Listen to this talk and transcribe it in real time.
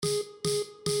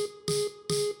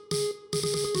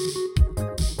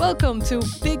Welcome to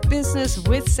Big Business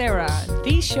with Sarah,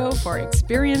 the show for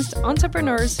experienced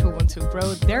entrepreneurs who want to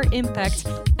grow their impact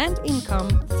and income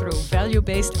through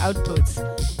value-based outputs.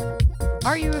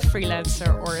 Are you a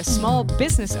freelancer or a small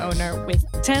business owner with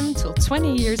 10 to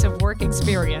 20 years of work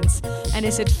experience? And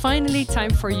is it finally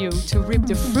time for you to reap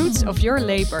the fruits of your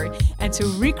labor and to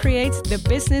recreate the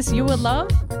business you will love?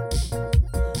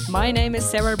 My name is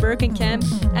Sarah Birkenkamp,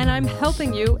 and I'm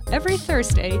helping you every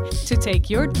Thursday to take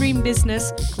your dream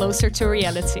business closer to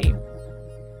reality.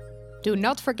 Do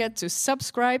not forget to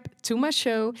subscribe to my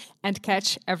show and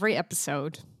catch every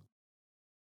episode.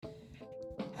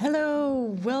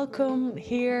 Hello, welcome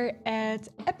here at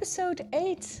episode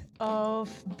 8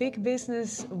 of Big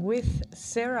Business with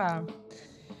Sarah.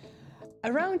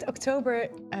 Around October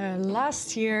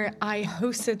last year, I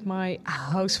hosted my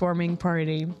housewarming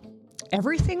party.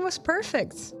 Everything was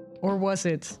perfect, or was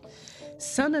it?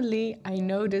 Suddenly, I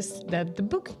noticed that the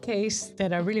bookcase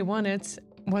that I really wanted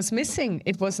was missing.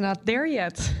 It was not there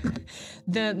yet.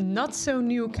 The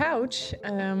not-so-new couch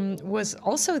was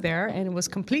also there, and it was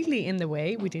completely in the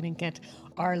way. We didn't get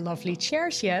our lovely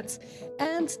chairs yet.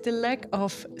 And the lack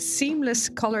of seamless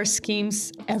color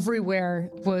schemes everywhere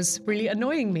was really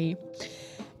annoying me.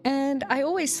 And I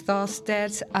always thought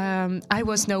that I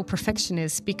was no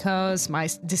perfectionist because my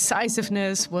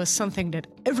decisiveness was something that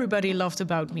everybody loved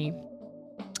about me.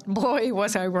 Boy,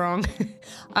 was I wrong.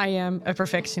 I am a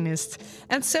perfectionist.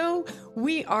 And so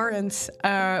we are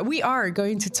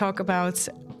going to talk about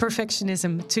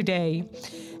perfectionism today.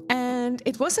 And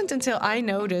it wasn't until I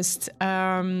noticed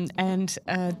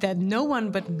that no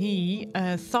one but me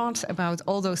thought about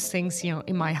all those things,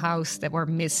 in my house that were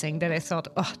missing, that I thought,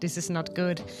 oh, this is not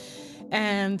good.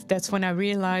 And that's when I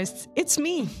realized it's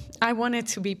me. I want it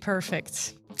to be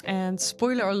perfect. And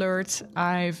spoiler alert,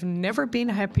 I've never been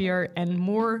happier and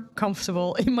more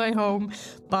comfortable in my home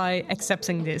by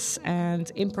accepting this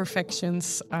and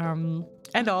imperfections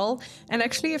and all. And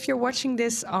actually, if you're watching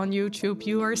this on YouTube,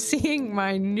 you are seeing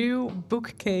my new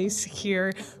bookcase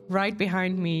here right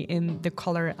behind me in the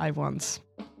color I want.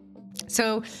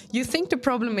 So you think the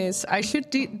problem is I should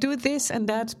do this and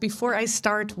that before I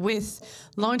start with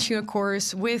launching a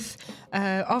course, with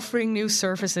offering new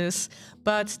services.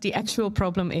 But the actual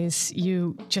problem is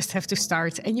you just have to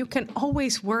start, and you can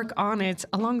always work on it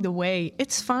along the way.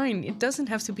 It's fine. It doesn't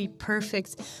have to be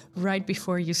perfect right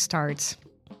before you start.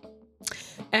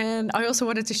 And I also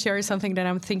wanted to share something that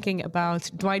I'm thinking about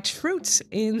Dwight Schrute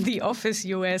in The Office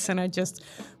US. And I just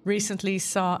recently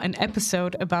saw an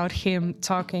episode about him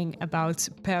talking about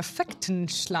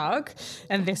Perfectionism.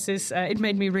 And this is, it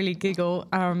made me really giggle.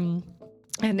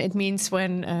 And it means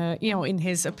when, in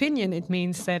his opinion, it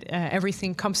means that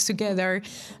everything comes together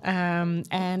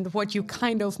and what you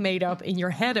kind of made up in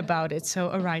your head about it. So,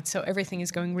 all right, so everything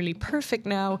is going really perfect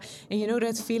now. And you know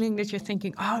that feeling that you're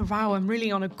thinking, oh, wow, I'm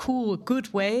really on a cool,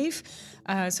 good wave.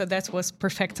 So that was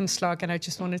Perfectionism, and I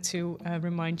just wanted to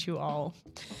remind you all.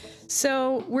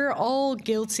 So we're all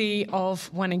guilty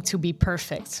of wanting to be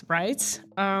perfect, right?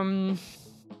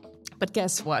 But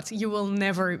guess what? You will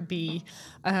never be,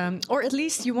 or at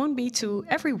least you won't be to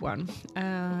everyone.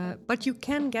 But you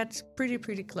can get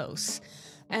pretty close.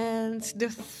 And the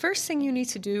first thing you need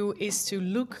to do is to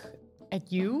look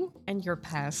at you and your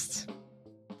past.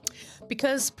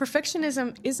 Because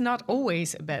perfectionism is not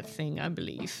always a bad thing, I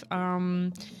believe.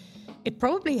 It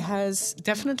probably has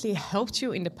definitely helped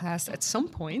you in the past at some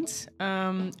point.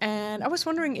 And I was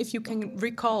wondering if you can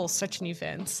recall such an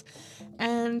event.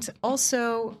 And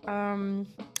also,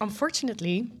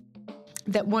 unfortunately,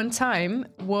 that one time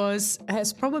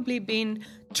has probably been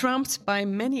trumped by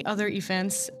many other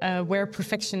events where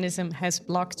perfectionism has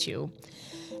blocked you.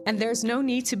 And there's no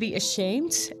need to be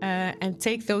ashamed and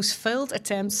take those failed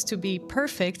attempts to be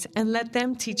perfect and let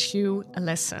them teach you a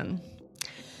lesson.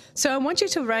 So I want you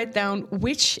to write down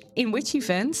in which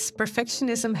events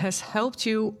perfectionism has helped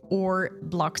you or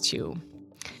blocked you.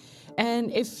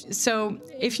 And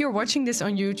if you're watching this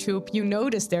on YouTube, you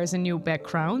notice there's a new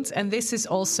background, and this is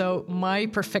also my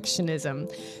perfectionism.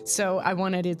 So I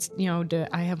wanted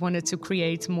I wanted to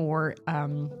create more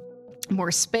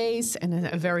space and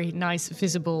a very nice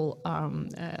visible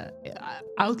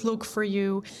outlook for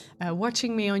you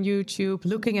watching me on YouTube,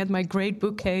 looking at my great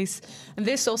bookcase. And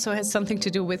this also has something to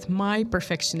do with my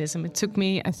perfectionism. It took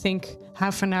me, I think,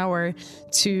 half an hour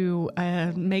to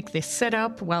make this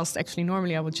setup, whilst actually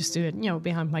normally I would just do it,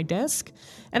 behind my desk.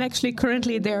 And actually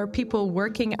currently there are people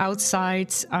working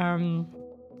outside,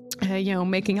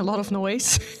 making a lot of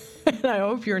noise. I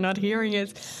hope you're not hearing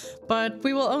it. But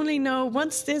we will only know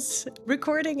once this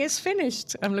recording is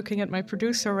finished. I'm looking at my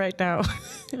producer right now.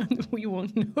 We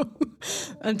won't know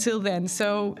until then.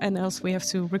 So, and else we have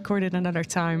to record it another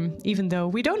time, even though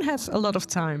we don't have a lot of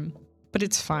time, but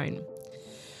it's fine.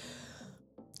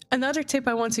 Another tip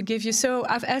I want to give you. So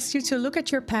I've asked you to look at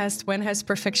your past. When has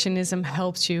perfectionism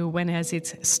helped you? When has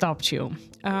it stopped you?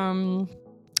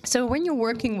 So when you're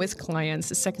working with clients,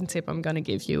 the second tip I'm going to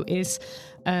give you is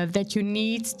that you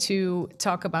need to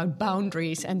talk about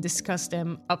boundaries and discuss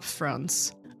them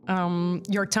upfront.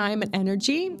 Your time and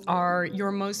energy are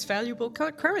your most valuable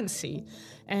currency,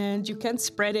 and you can't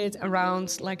spread it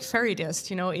around like fairy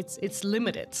dust. It's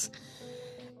limited.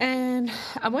 And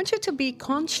I want you to be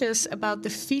conscious about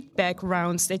the feedback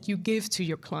rounds that you give to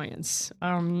your clients.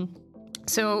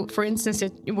 So, for instance,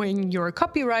 when you're a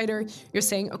copywriter, you're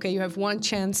saying, okay, you have one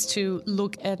chance to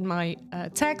look at my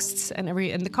texts and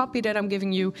the copy that I'm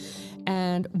giving you,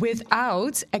 and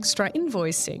without extra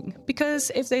invoicing.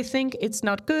 Because if they think it's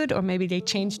not good, or maybe they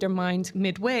change their mind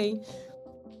midway,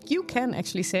 you can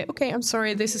actually say, okay, I'm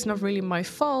sorry, this is not really my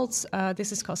fault.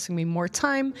 This is costing me more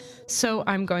time, so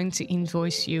I'm going to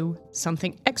invoice you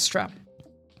something extra.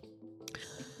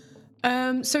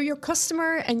 So your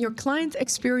customer and your client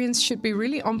experience should be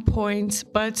really on point,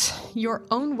 but your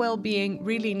own well-being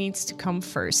really needs to come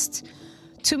first.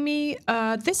 To me,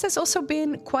 this has also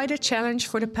been quite a challenge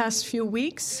for the past few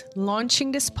weeks,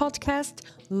 launching this podcast,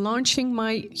 launching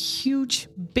my huge,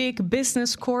 big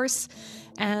business course.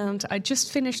 And I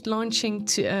just finished launching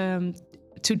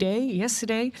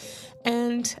yesterday,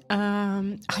 and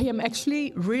I am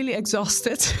actually really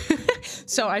exhausted.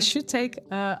 So I should take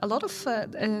a lot of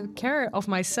care of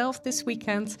myself this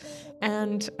weekend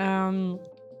and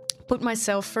put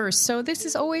myself first. So this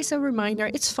is always a reminder.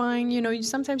 It's fine.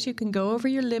 Sometimes you can go over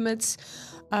your limits.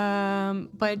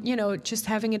 But, just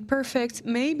having it perfect.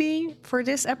 Maybe for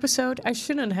this episode, I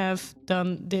shouldn't have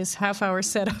done this half-hour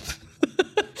setup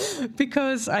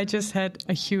because I just had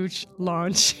a huge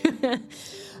launch.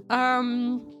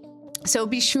 So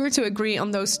be sure to agree on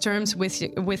those terms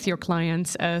with your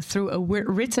clients through a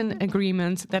written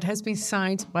agreement that has been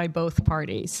signed by both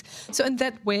parties. So in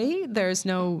that way, there's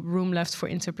no room left for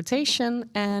interpretation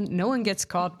and no one gets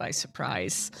caught by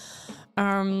surprise.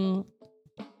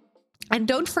 And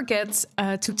don't forget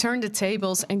to turn the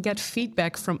tables and get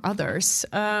feedback from others.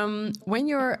 When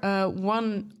you're a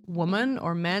one-woman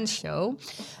or man show,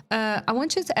 I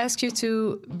want you to ask you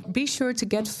to be sure to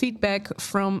get feedback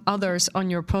from others on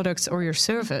your products or your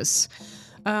service.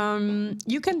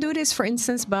 You can do this, for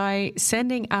instance, by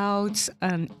sending out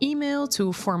an email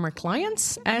to former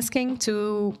clients, asking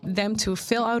them to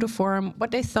fill out a form, what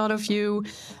they thought of you,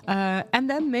 and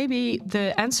then maybe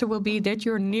the answer will be that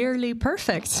you're nearly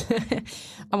perfect.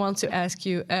 I want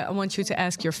you to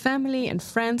ask your family and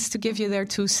friends to give you their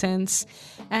 2 cents,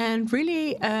 and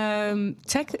really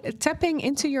tapping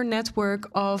into your network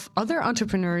of other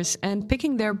entrepreneurs and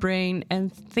picking their brain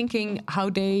and thinking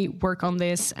how they work on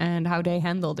this and how they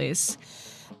handle this.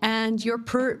 And your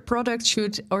product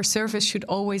or service should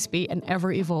always be an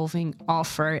ever-evolving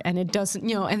offer. And it doesn't,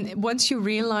 and once you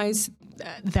realize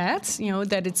that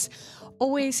it's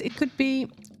always, it could be,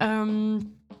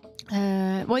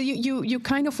 you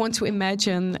kind of want to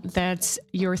imagine that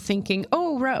you're thinking,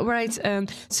 oh, right,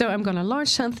 so I'm going to launch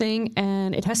something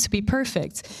and it has to be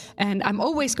perfect and I'm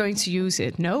always going to use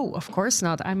it. No, of course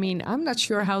not. I mean, I'm not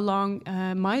sure how long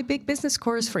my big business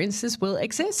course, for instance, will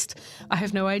exist. I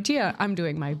have no idea. I'm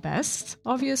doing my best,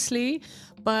 obviously,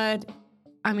 but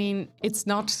I mean, it's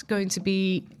not going to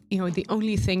be, the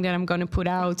only thing that I'm going to put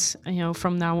out,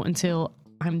 from now until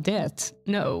I'm dead.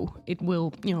 No, it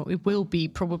will be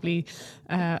probably,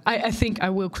 I think I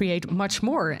will create much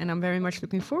more, and I'm very much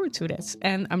looking forward to that.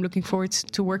 And I'm looking forward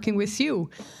to working with you.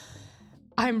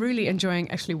 I'm really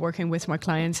enjoying actually working with my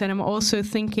clients. And I'm also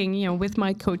thinking, with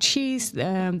my coachees,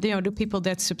 the people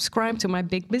that subscribe to my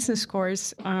big business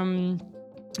course,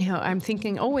 I'm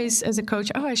thinking always as a coach,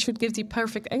 I should give the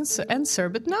perfect answer.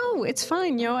 But no, it's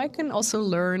fine. I can also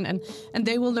learn and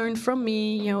they will learn from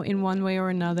me, in one way or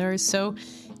another. So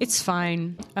it's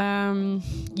fine.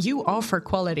 You offer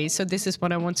quality. So this is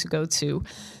what I want to go to.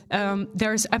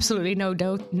 There's absolutely no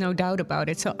doubt about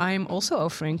it. So I'm also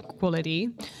offering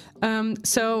quality. And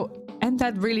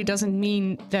that really doesn't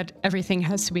mean that everything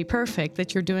has to be perfect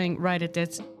that you're doing right at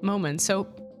that moment. So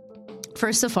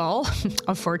first of all,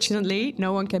 unfortunately,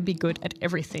 no one can be good at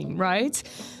everything, right?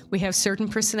 We have certain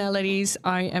personalities.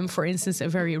 I am, for instance, a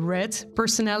very red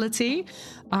personality.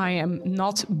 I am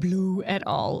not blue at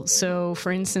all. So,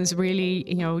 for instance, really,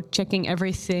 checking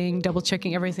everything, double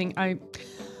checking everything.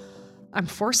 I'm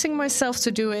forcing myself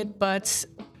to do it, but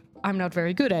I'm not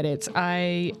very good at it.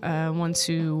 I want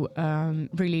to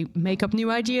really make up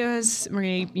new ideas,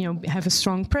 really, have a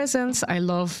strong presence. I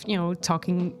love,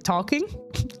 talking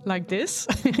like this.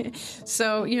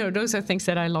 So, those are things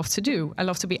that I love to do. I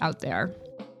love to be out there.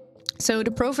 So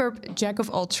the proverb, jack of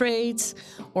all trades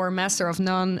or master of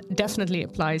none, definitely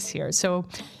applies here. So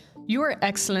you are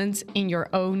excellent in your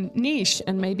own niche,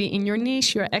 and maybe in your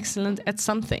niche you're excellent at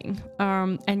something.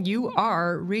 And you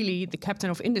are really the captain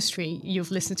of industry.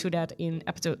 You've listened to that in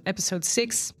episode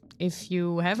 6. If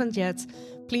you haven't yet,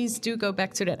 please do go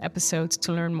back to that episode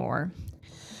to learn more.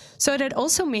 So that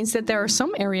also means that there are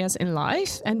some areas in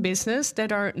life and business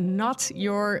that are not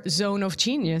your zone of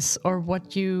genius or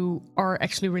what you are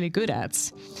actually really good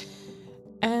at.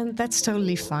 And that's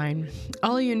totally fine.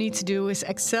 All you need to do is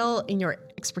excel in your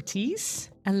expertise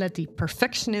and let the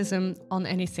perfectionism on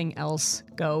anything else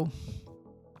go.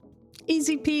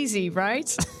 Easy peasy,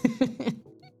 right?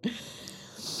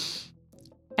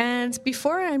 And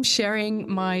before I'm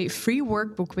sharing my free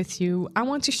workbook with you, I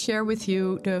want to share with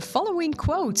you the following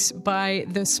quote by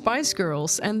the Spice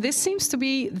Girls. And this seems to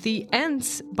be the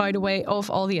end, by the way,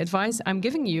 of all the advice I'm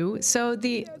giving you. So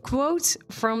the quote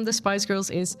from the Spice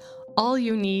Girls is, "All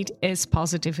you need is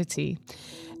positivity."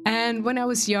 And when I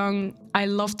was young, I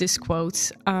loved this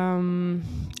quote.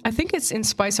 I think it's in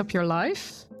Spice Up Your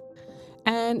Life.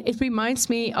 And it reminds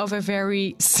me of a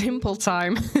very simple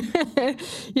time.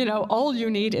 All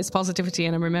you need is positivity.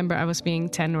 And I remember I was being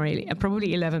 10 or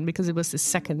probably 11 because it was the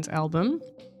second album.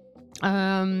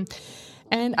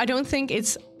 And I don't think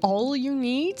it's all you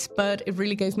need, but it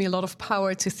really gave me a lot of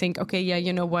power to think, okay, yeah,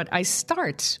 you know what? I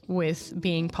start with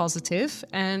being positive,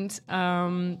 and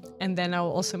then I'll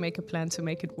also make a plan to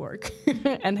make it work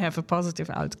and have a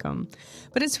positive outcome.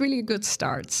 But it's really a good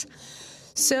start.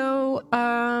 So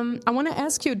I want to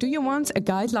ask you, do you want a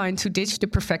guideline to ditch the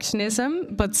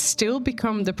perfectionism but still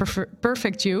become the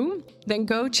perfect you? Then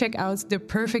go check out the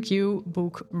Perfect You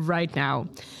book right now.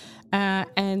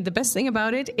 And the best thing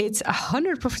about it, it's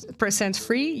 100%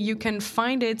 free. You can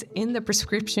find it in the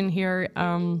prescription here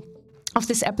of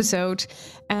this episode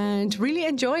and really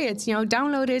enjoy it.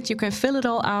 Download it. You can fill it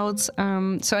all out.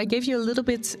 So I gave you a little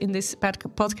bit in this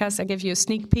podcast. I gave you a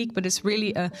sneak peek, but it's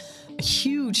really a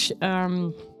huge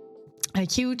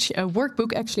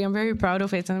workbook. Actually, I'm very proud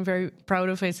of it, and I'm very proud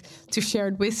of it to share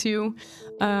it with you.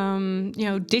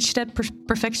 Ditch that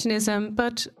perfectionism,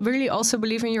 but really also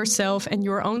believe in yourself and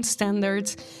your own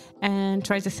standards, and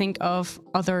try to think of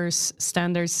others'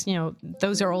 standards.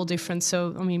 Those are all different.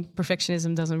 So,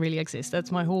 perfectionism doesn't really exist.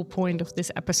 That's my whole point of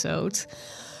this episode.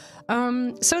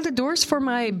 So the doors for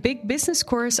my big business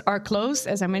course are closed,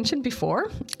 as I mentioned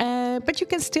before, but you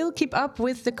can still keep up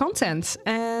with the content.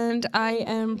 And I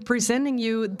am presenting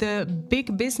you the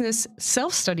big business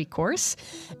self-study course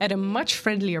at a much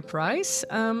friendlier price,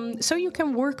 so you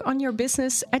can work on your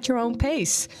business at your own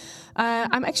pace.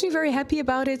 I'm actually very happy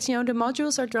about it. The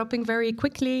modules are dropping very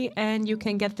quickly, and you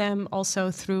can get them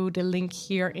also through the link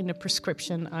here in the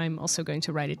prescription. I'm also going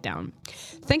to write it down.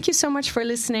 Thank you so much for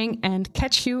listening, and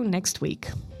catch you next week.